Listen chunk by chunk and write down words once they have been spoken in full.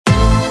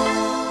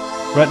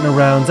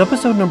RetinaRounds,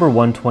 episode number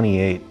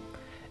 128,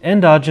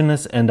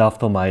 Endogenous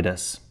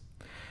Endophthalmitis.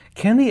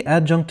 Can the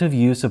adjunctive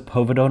use of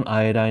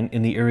povidone-iodine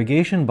in the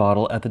irrigation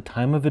bottle at the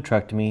time of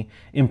vitrectomy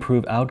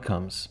improve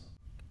outcomes?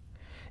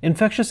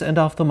 Infectious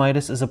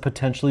endophthalmitis is a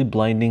potentially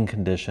blinding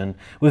condition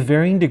with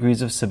varying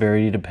degrees of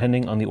severity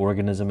depending on the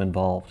organism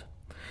involved.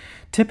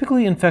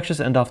 Typically, infectious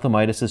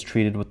endophthalmitis is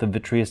treated with the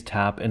vitreous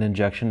tap and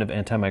injection of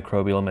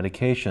antimicrobial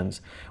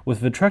medications,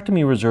 with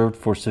vitrectomy reserved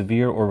for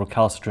severe or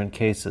recalcitrant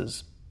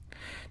cases.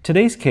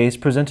 Today's case,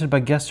 presented by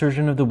guest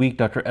surgeon of the week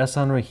Dr.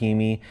 Ehsan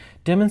Rahimy,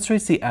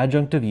 demonstrates the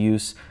adjunctive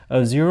use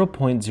of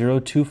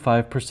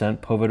 0.025%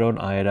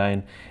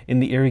 povidone-iodine in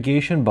the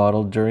irrigation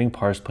bottle during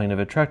pars plana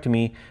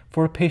vitrectomy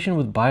for a patient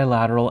with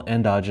bilateral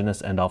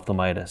endogenous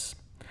endophthalmitis.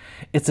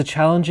 It's a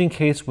challenging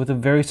case with a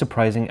very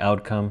surprising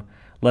outcome.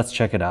 Let's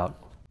check it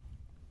out.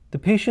 The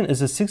patient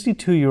is a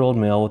 62-year-old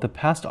male with a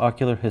past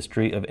ocular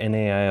history of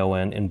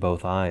NAION in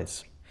both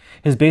eyes.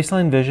 His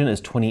baseline vision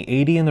is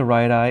 20/80 in the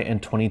right eye and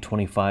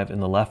 20/25 in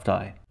the left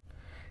eye.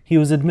 He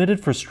was admitted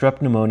for strep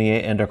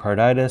pneumoniae,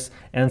 endocarditis,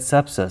 and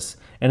sepsis,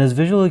 and his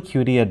visual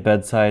acuity at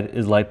bedside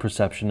is light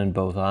perception in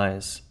both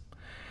eyes.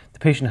 The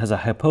patient has a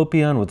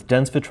hypopyon with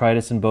dense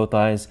vitritis in both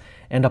eyes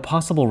and a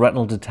possible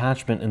retinal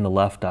detachment in the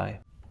left eye.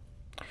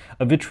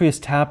 A vitreous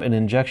tap and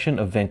injection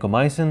of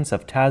vancomycin,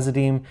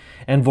 ceftazidime,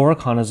 and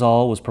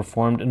voriconazole was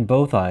performed in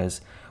both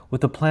eyes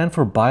with a plan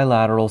for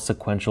bilateral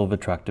sequential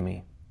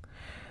vitrectomy.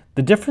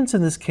 The difference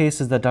in this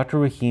case is that Dr.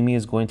 Rahimy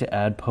is going to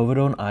add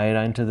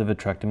povidone-iodine to the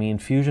vitrectomy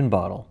infusion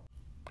bottle.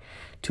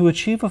 To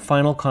achieve a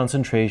final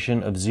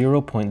concentration of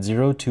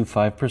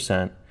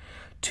 0.025%,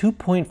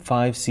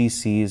 2.5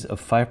 cc's of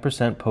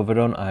 5%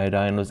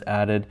 povidone-iodine was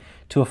added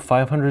to a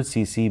 500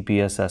 cc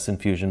BSS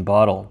infusion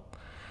bottle.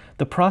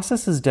 The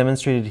process is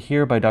demonstrated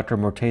here by Dr.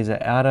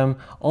 Morteza Adam,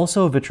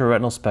 also a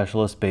vitreoretinal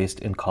specialist based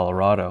in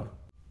Colorado.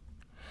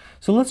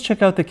 So let's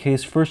check out the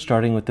case first,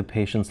 starting with the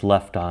patient's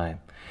left eye.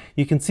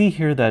 You can see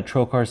here that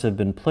trocars have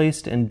been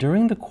placed, and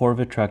during the core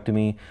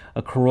vitrectomy,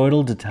 a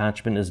choroidal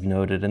detachment is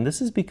noted, and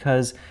this is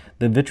because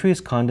the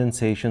vitreous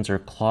condensations are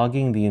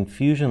clogging the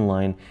infusion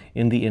line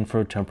in the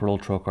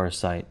infratemporal trocar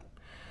site.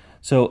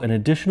 So an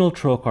additional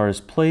trocar is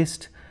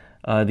placed,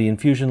 the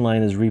infusion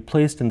line is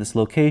replaced in this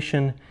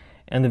location,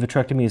 and the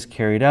vitrectomy is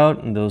carried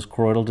out, and those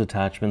choroidal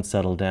detachments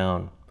settle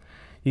down.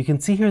 You can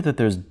see here that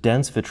there's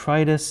dense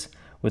vitritis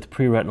with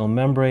preretinal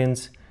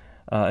membranes.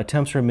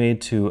 Attempts are made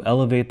to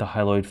elevate the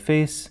hyaloid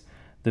face,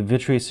 the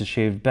vitreous is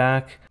shaved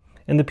back,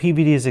 and the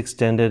PVD is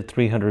extended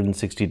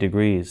 360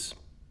 degrees.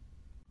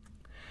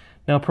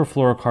 Now,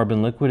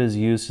 perfluorocarbon liquid is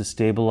used to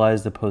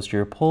stabilize the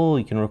posterior pole.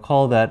 You can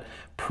recall that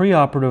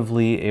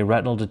preoperatively a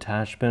retinal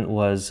detachment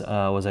was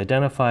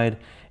identified,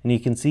 and you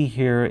can see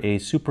here a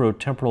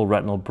supratemporal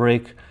retinal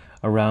break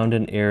around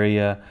an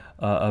area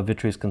of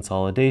vitreous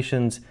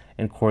consolidations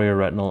and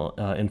chorioretinal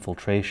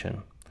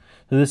infiltration.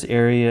 So this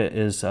area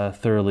is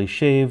thoroughly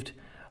shaved,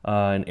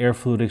 and air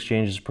fluid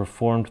exchange is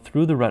performed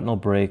through the retinal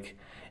break,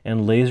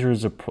 and laser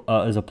is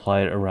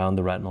applied around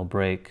the retinal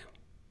break.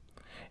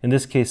 In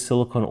this case,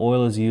 silicone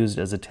oil is used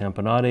as a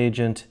tamponade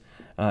agent,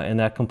 and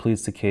that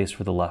completes the case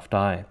for the left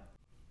eye.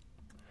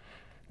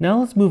 Now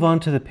let's move on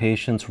to the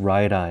patient's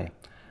right eye.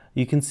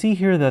 You can see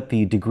here that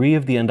the degree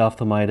of the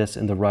endophthalmitis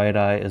in the right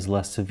eye is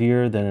less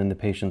severe than in the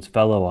patient's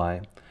fellow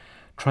eye.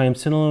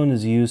 Triamcinolone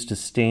is used to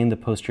stain the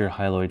posterior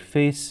hyaloid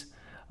face,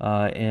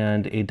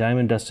 and a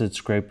diamond-dusted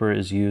scraper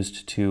is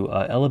used to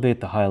elevate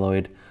the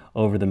hyaloid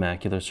over the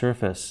macular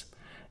surface.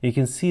 You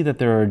can see that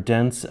there are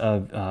dense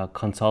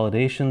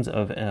consolidations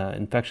of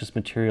infectious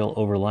material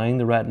overlying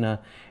the retina,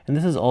 and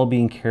this is all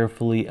being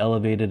carefully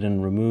elevated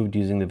and removed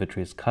using the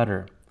vitreous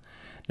cutter.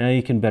 Now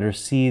you can better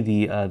see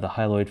the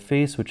hyaloid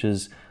face, which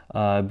is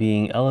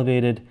being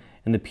elevated,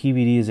 and the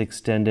PVD is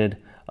extended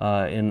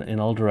in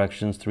all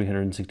directions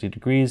 360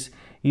 degrees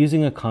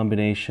using a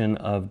combination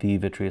of the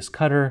vitreous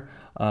cutter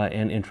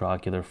and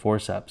intraocular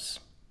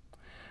forceps.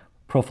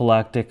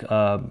 Prophylactic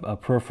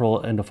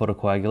peripheral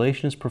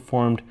endophotocoagulation is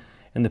performed,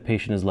 and the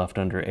patient is left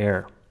under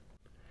air.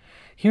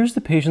 Here's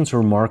the patient's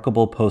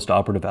remarkable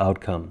postoperative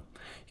outcome.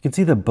 You can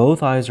see that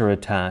both eyes are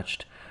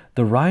attached.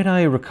 The right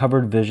eye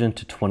recovered vision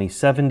to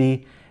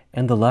 20/70,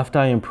 and the left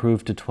eye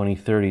improved to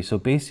 20/30. So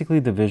basically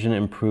the vision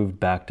improved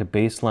back to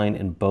baseline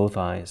in both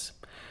eyes.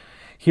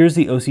 Here's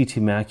the OCT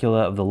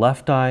macula of the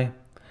left eye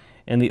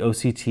and the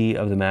OCT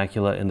of the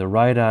macula in the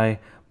right eye,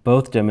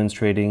 both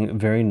demonstrating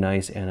very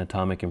nice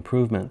anatomic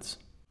improvements.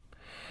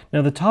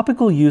 Now, the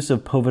topical use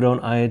of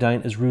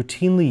povidone-iodine is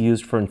routinely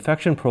used for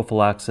infection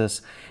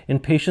prophylaxis in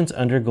patients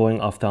undergoing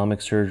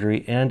ophthalmic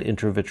surgery and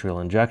intravitreal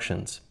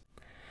injections.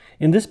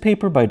 In this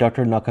paper by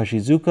Dr.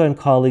 Nakashizuka and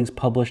colleagues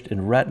published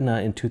in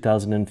Retina in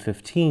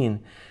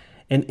 2015,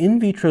 an in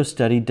vitro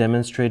study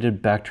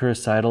demonstrated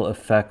bactericidal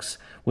effects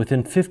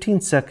within 15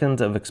 seconds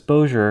of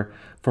exposure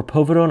for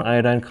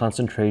povidone-iodine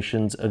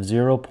concentrations of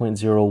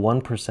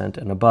 0.01%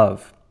 and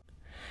above.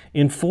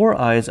 In 4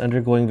 eyes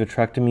undergoing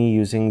vitrectomy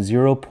using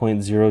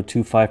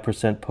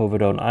 0.025%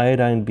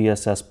 povidone-iodine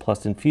BSS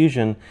plus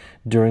infusion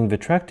during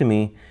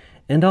vitrectomy,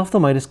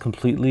 Endophthalmitis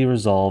completely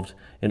resolved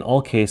in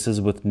all cases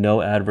with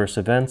no adverse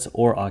events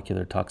or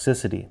ocular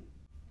toxicity.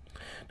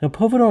 Now,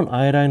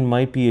 povidone-iodine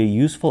might be a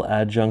useful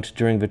adjunct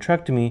during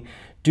vitrectomy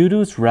due to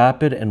its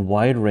rapid and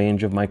wide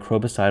range of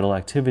microbicidal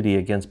activity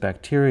against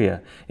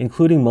bacteria,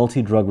 including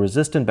multi-drug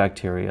resistant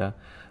bacteria,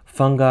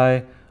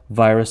 fungi,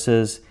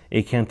 viruses,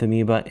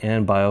 acanthamoeba,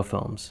 and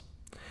biofilms.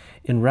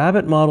 In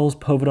rabbit models,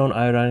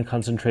 povidone-iodine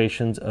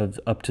concentrations of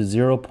up to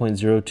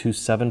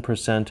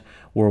 0.027%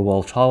 were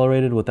well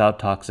tolerated without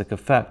toxic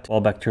effect,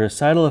 while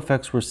bactericidal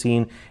effects were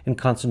seen in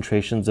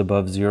concentrations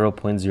above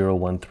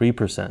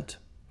 0.013%.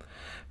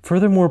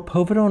 Furthermore,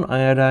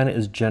 povidone-iodine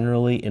is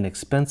generally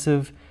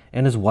inexpensive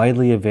and is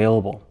widely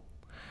available.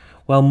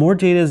 While more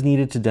data is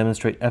needed to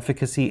demonstrate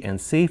efficacy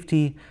and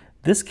safety,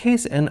 this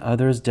case and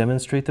others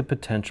demonstrate the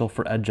potential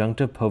for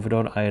adjunctive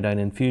povidone-iodine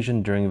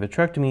infusion during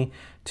vitrectomy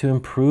to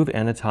improve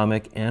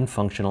anatomic and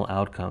functional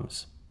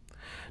outcomes.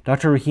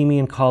 Dr. Rahimy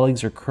and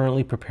colleagues are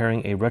currently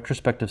preparing a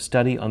retrospective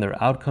study on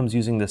their outcomes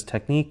using this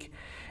technique,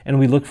 and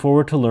we look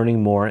forward to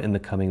learning more in the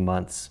coming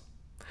months.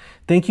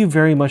 Thank you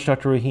very much,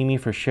 Dr. Rahimy,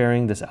 for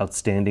sharing this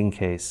outstanding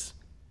case.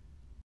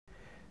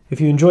 If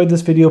you enjoyed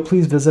this video,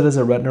 please visit us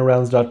at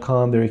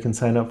RetinaRounds.com. There you can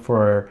sign up for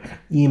our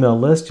email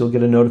list. You'll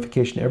get a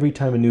notification every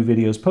time a new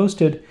video is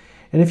posted.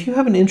 And if you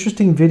have an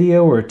interesting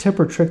video or a tip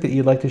or trick that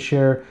you'd like to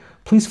share,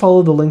 please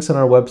follow the links on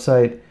our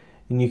website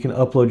and you can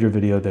upload your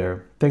video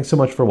there. Thanks so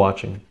much for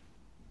watching.